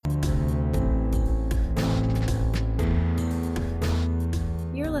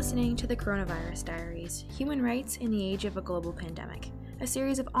listening to the Coronavirus Diaries, Human Rights in the Age of a Global Pandemic, a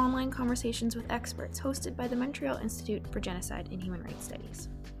series of online conversations with experts hosted by the Montreal Institute for Genocide and Human Rights Studies.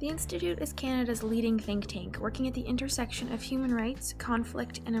 The Institute is Canada's leading think tank working at the intersection of human rights,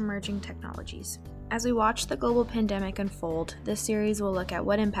 conflict, and emerging technologies. As we watch the global pandemic unfold, this series will look at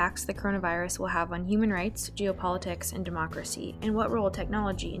what impacts the coronavirus will have on human rights, geopolitics, and democracy, and what role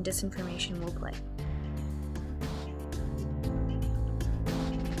technology and disinformation will play.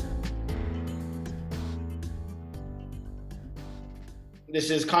 This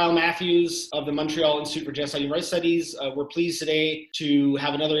is Kyle Matthews of the Montreal Institute for Genocide and Human Rights Studies. We're pleased today to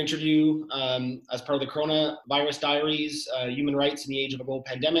have another interview as part of the Coronavirus Diaries, Human Rights in the Age of a Global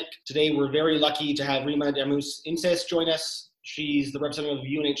Pandemic. Today, we're very lucky to have Rima Damus-Imses join us. She's the representative of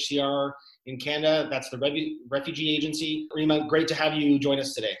UNHCR in Canada. That's the refugee agency. Rima, great to have you join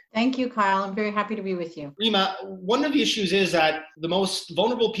us today. Thank you, Kyle. I'm very happy to be with you. Rima, one of the issues is that the most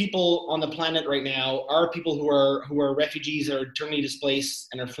vulnerable people on the planet right now are people who are refugees or internally displaced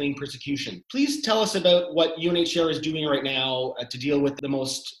and are fleeing persecution. Please tell us about what UNHCR is doing right now to deal with the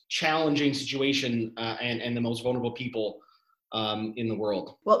most challenging situation and the most vulnerable people in the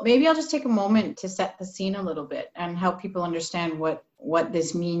world. Well, maybe I'll just take a moment to set the scene a little bit and help people understand what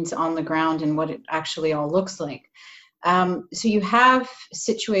this means on the ground and what it actually all looks like. So you have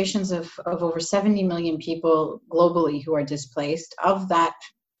situations of over 70 million people globally who are displaced. Of that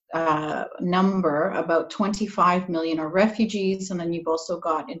number, about 25 million are refugees, and then you've also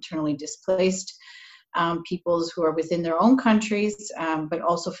got internally displaced peoples who are within their own countries, but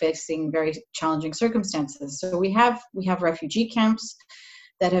also facing very challenging circumstances. So we have refugee camps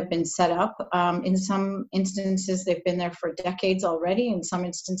that have been set up. In some instances, they've been there for decades already. In some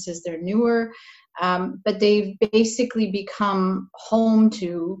instances, they're newer. But they've basically become home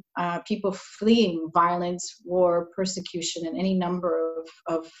to people fleeing violence, war, persecution, and any number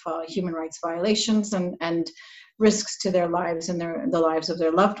of human rights violations and risks to their lives and the lives of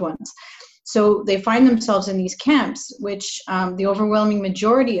their loved ones. So they find themselves in these camps, which the overwhelming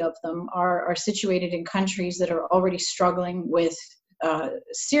majority of them are situated in countries that are already struggling with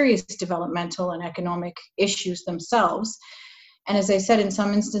serious developmental and economic issues themselves. And as I said, in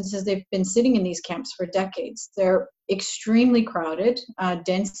some instances, they've been sitting in these camps for decades. They're extremely crowded,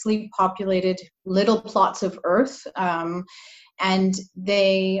 densely populated little plots of earth, and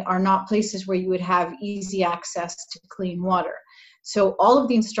they are not places where you would have easy access to clean water. So all of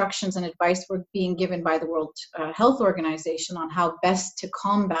the instructions and advice were being given by the World Health Organization on how best to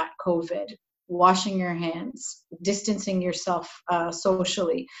combat COVID: washing your hands, distancing yourself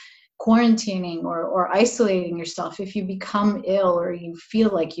socially, quarantining or isolating yourself if you become ill or you feel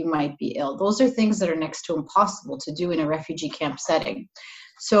like you might be ill. Those are things that are next to impossible to do in a refugee camp setting.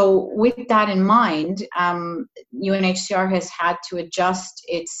 So with that in mind, UNHCR has had to adjust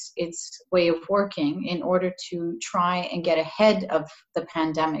its way of working in order to try and get ahead of the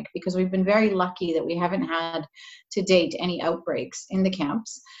pandemic, because we've been very lucky that we haven't had to date any outbreaks in the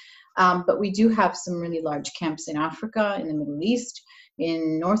camps. But we do have some really large camps in Africa, in the Middle East,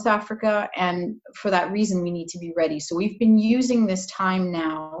 in North Africa, and for that reason, we need to be ready. So we've been using this time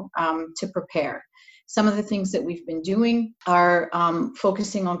now to prepare. Some of the things that we've been doing are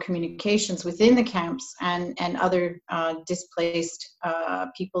focusing on communications within the camps and other displaced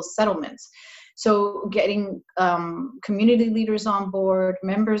people's settlements. So getting community leaders on board,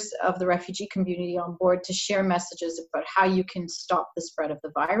 members of the refugee community on board to share messages about how you can stop the spread of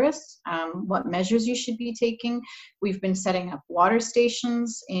the virus, what measures you should be taking. We've been setting up water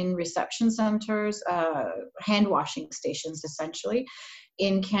stations in reception centers, hand washing stations essentially,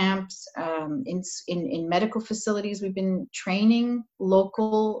 in camps, in medical facilities. We've been training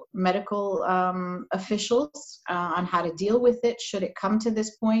local medical officials on how to deal with it should it come to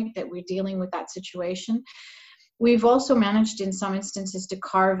this point that we're dealing with that situation. We've also managed in some instances to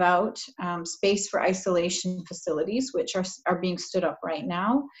carve out space for isolation facilities, which are being stood up right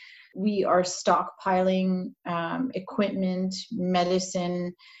now. We are stockpiling equipment,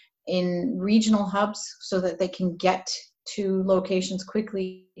 medicine in regional hubs so that they can get to locations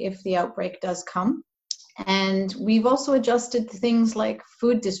quickly if the outbreak does come. And we've also adjusted things like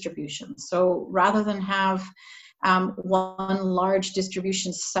food distribution. So rather than have one large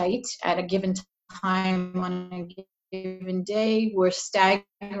distribution site at a given time on a given day, we're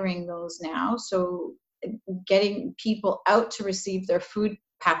staggering those now. So getting people out to receive their food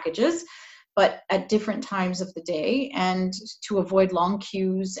packages but at different times of the day, and to avoid long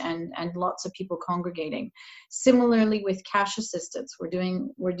queues and lots of people congregating. Similarly with cash assistance, we're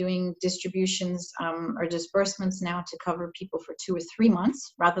doing distributions or disbursements now to cover people for 2 or 3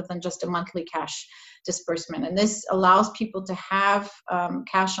 months rather than just a monthly cash disbursement. And this allows people to have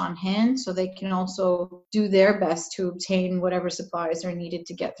cash on hand so they can also do their best to obtain whatever supplies are needed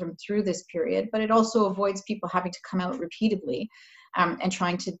to get them through this period. But it also avoids people having to come out repeatedly and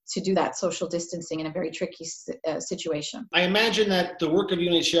trying to do that social distancing in a very tricky situation. I imagine that the work of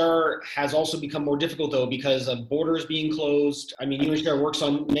UNHCR has also become more difficult, though, because of borders being closed. I mean, UNHCR works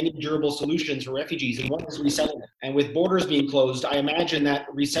on many durable solutions for refugees, and one is resettlement. And with borders being closed, I imagine that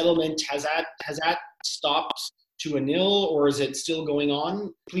resettlement, has that stopped to a nil, or is it still going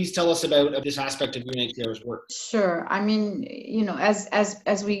on? Please tell us about this aspect of UNHCR's work. Sure. I mean,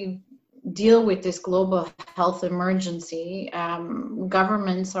 as we deal with this global health emergency,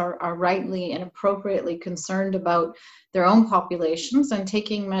 governments are rightly and appropriately concerned about their own populations and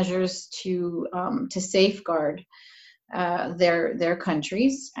taking measures to safeguard their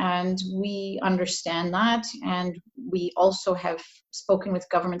countries. And we understand that, and we also have spoken with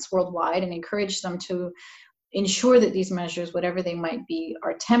governments worldwide and encouraged them to ensure that these measures, whatever they might be,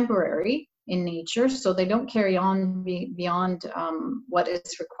 are temporary in nature, so they don't carry on beyond what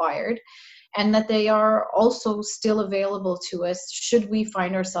is required, and that they are also still available to us should we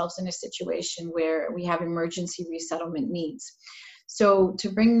find ourselves in a situation where we have emergency resettlement needs. So to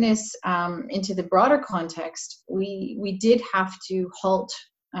bring this into the broader context, we did have to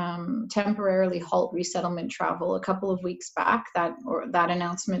temporarily halt resettlement travel a couple of weeks back. That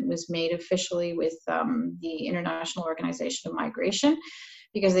announcement was made officially with the International Organization of Migration,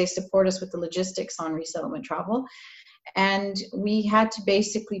 because they support us with the logistics on resettlement travel. And we had to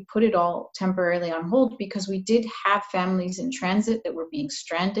basically put it all temporarily on hold because we did have families in transit that were being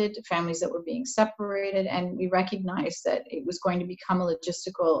stranded, families that were being separated, and we recognized that it was going to become a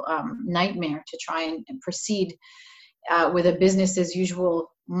logistical nightmare to try and proceed with a business as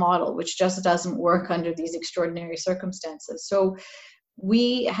usual model, which just doesn't work under these extraordinary circumstances. So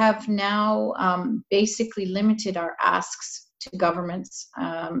we have now basically limited our asks to governments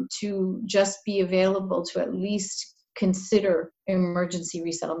to just be available to at least consider emergency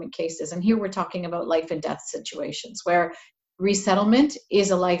resettlement cases. And here we're talking about life and death situations where resettlement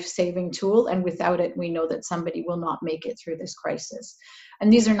is a life-saving tool, and without it, we know that somebody will not make it through this crisis.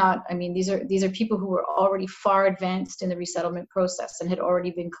 And these are people who were already far advanced in the resettlement process and had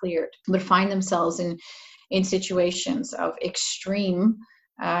already been cleared, but find themselves in situations of extreme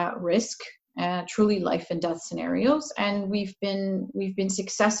risk, truly life and death scenarios. And we've been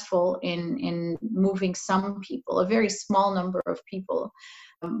successful in moving some people, a very small number of people,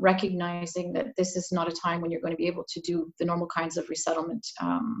 recognizing that this is not a time when you're going to be able to do the normal kinds of resettlement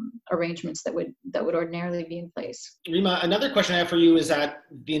arrangements that would ordinarily be in place. Rima, another question I have for you is that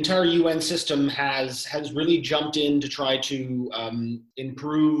the entire UN system has really jumped in to try to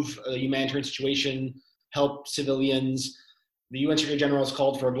improve the humanitarian situation, help civilians. The UN Secretary General has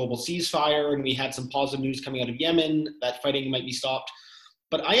called for a global ceasefire, and we had some positive news coming out of Yemen that fighting might be stopped.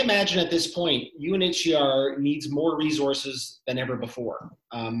 But I imagine at this point, UNHCR needs more resources than ever before.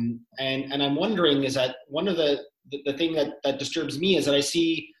 And I'm wondering, is that one of the thing that disturbs me is that I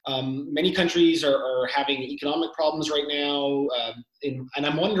see many countries are having economic problems right now. And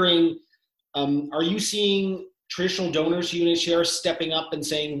I'm wondering, are you seeing traditional donors to UNHCR stepping up and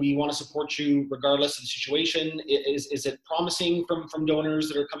saying, we want to support you regardless of the situation? Is it promising from donors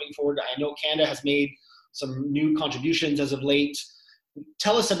that are coming forward? I know Canada has made some new contributions as of late.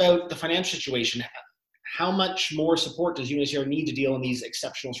 Tell us about the financial situation. How much more support does UNHCR need to deal in these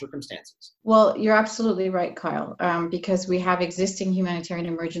exceptional circumstances? Well, you're absolutely right, Kyle, because we have existing humanitarian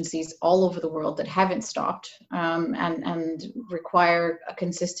emergencies all over the world that haven't stopped and require a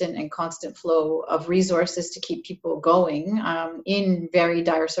consistent and constant flow of resources to keep people going in very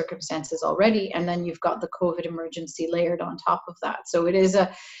dire circumstances already. And then you've got the COVID emergency layered on top of that. So it is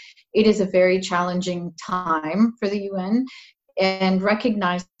a very challenging time for the UN. And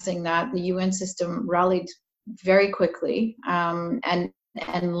recognizing that, the UN system rallied very quickly and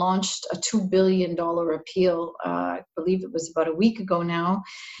launched a $2 billion appeal. I believe it was about a week ago now.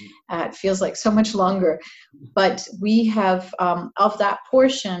 It feels like so much longer. But we have, of that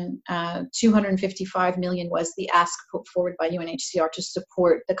portion, 255 million was the ask put forward by UNHCR to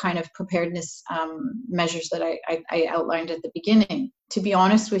support the kind of preparedness measures that I outlined at the beginning. To be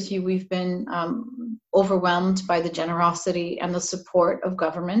honest with you, we've been overwhelmed by the generosity and the support of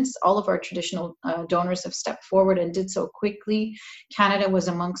governments. All of our traditional donors have stepped forward and did so quickly. Canada was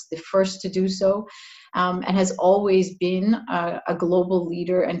amongst the first to do so, and has always been a global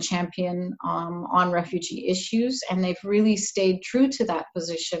leader and champion on refugee issues. And they've really stayed true to that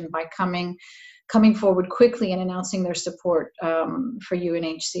position by coming forward quickly and announcing their support for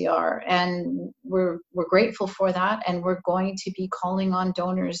UNHCR. And we're grateful for that. And we're going to be calling on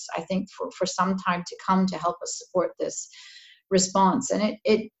donors, I think, for some time to come to help us support this response. And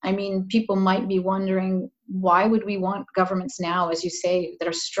I mean, people might be wondering, why would we want governments now, as you say, that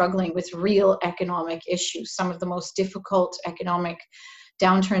are struggling with real economic issues, some of the most difficult economic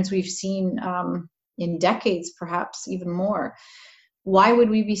downturns we've seen in decades, perhaps even more? Why would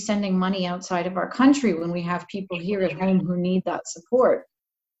we be sending money outside of our country when we have people here at home who need that support?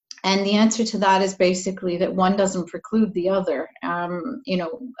 And the answer to that is basically that one doesn't preclude the other.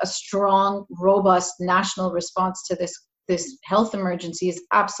 A strong, robust national response to this health emergency is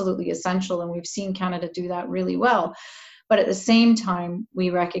absolutely essential, and we've seen Canada do that really well. But at the same time, we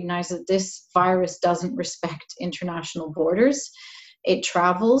recognize that this virus doesn't respect international borders. It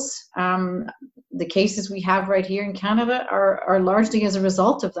travels. The cases we have right here in Canada are largely as a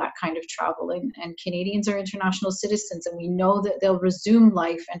result of that kind of travel. And Canadians are international citizens, and we know that they'll resume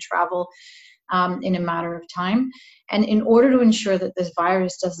life and travel in a matter of time. And in order to ensure that this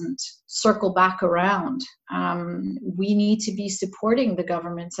virus doesn't circle back around, we need to be supporting the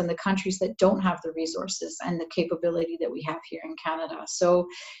governments and the countries that don't have the resources and the capability that we have here in Canada. So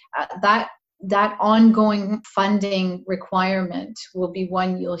that ongoing funding requirement will be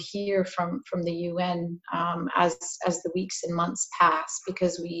one you'll hear from the UN as the weeks and months pass,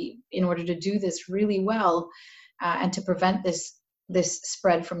 because in order to do this really well and to prevent this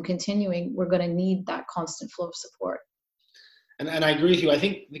spread from continuing, we're going to need that constant flow of support. And I agree with you. I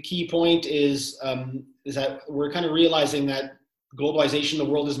think the key point is that we're kind of realizing that globalization, the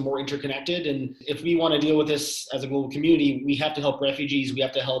world is more interconnected. And if we want to deal with this as a global community, we have to help refugees. We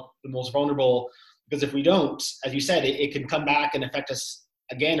have to help the most vulnerable, because if we don't, as you said, it can come back and affect us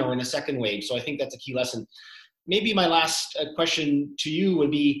again or in a second wave. So I think that's a key lesson. Maybe my last question to you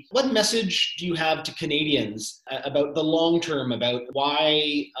would be, what message do you have to Canadians about the long term, about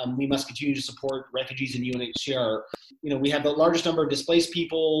why we must continue to support refugees in UNHCR? We have the largest number of displaced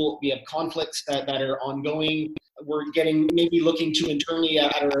people. We have conflicts that are ongoing. We're maybe looking too internally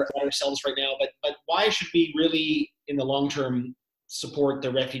at ourselves right now, but why should we really, in the long term, support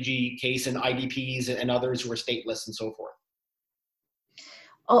the refugee case and IDPs and others who are stateless and so forth?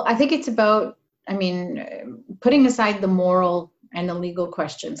 Oh, I think it's about, putting aside the moral and the legal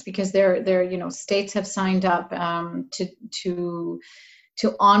questions, because states have signed up to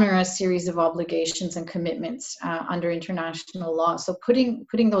honor a series of obligations and commitments under international law. So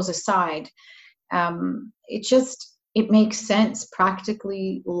putting those aside, it makes sense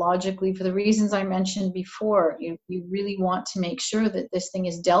practically, logically, for the reasons I mentioned before. You really want to make sure that this thing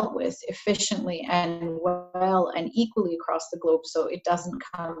is dealt with efficiently and well and equally across the globe, so it doesn't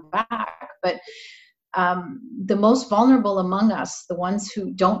come back. But the most vulnerable among us, the ones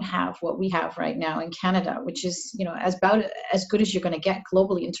who don't have what we have right now in Canada, which is about as good as you're going to get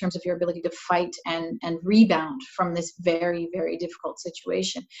globally in terms of your ability to fight and rebound from this very, very difficult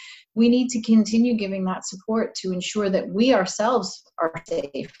situation. We need to continue giving that support to ensure that we ourselves are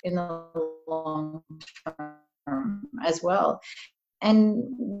safe in the long term as well. And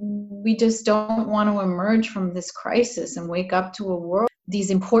we just don't want to emerge from this crisis and wake up to a world,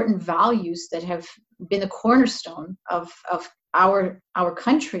 these important values that have been the cornerstone of our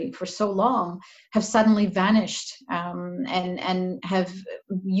country for so long have suddenly vanished, and have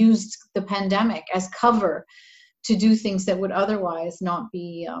used the pandemic as cover to do things that would otherwise not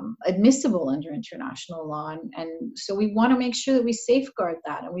be admissible under international law. And so we want to make sure that we safeguard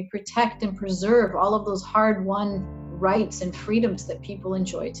that and we protect and preserve all of those hard-won rights and freedoms that people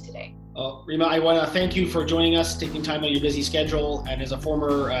enjoy today. Rima, I want to thank you for joining us, taking time out of your busy schedule. And as a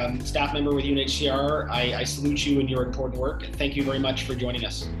former staff member with UNHCR, I salute you in your important work. And thank you very much for joining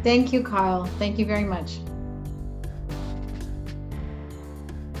us. Thank you, Kyle. Thank you very much.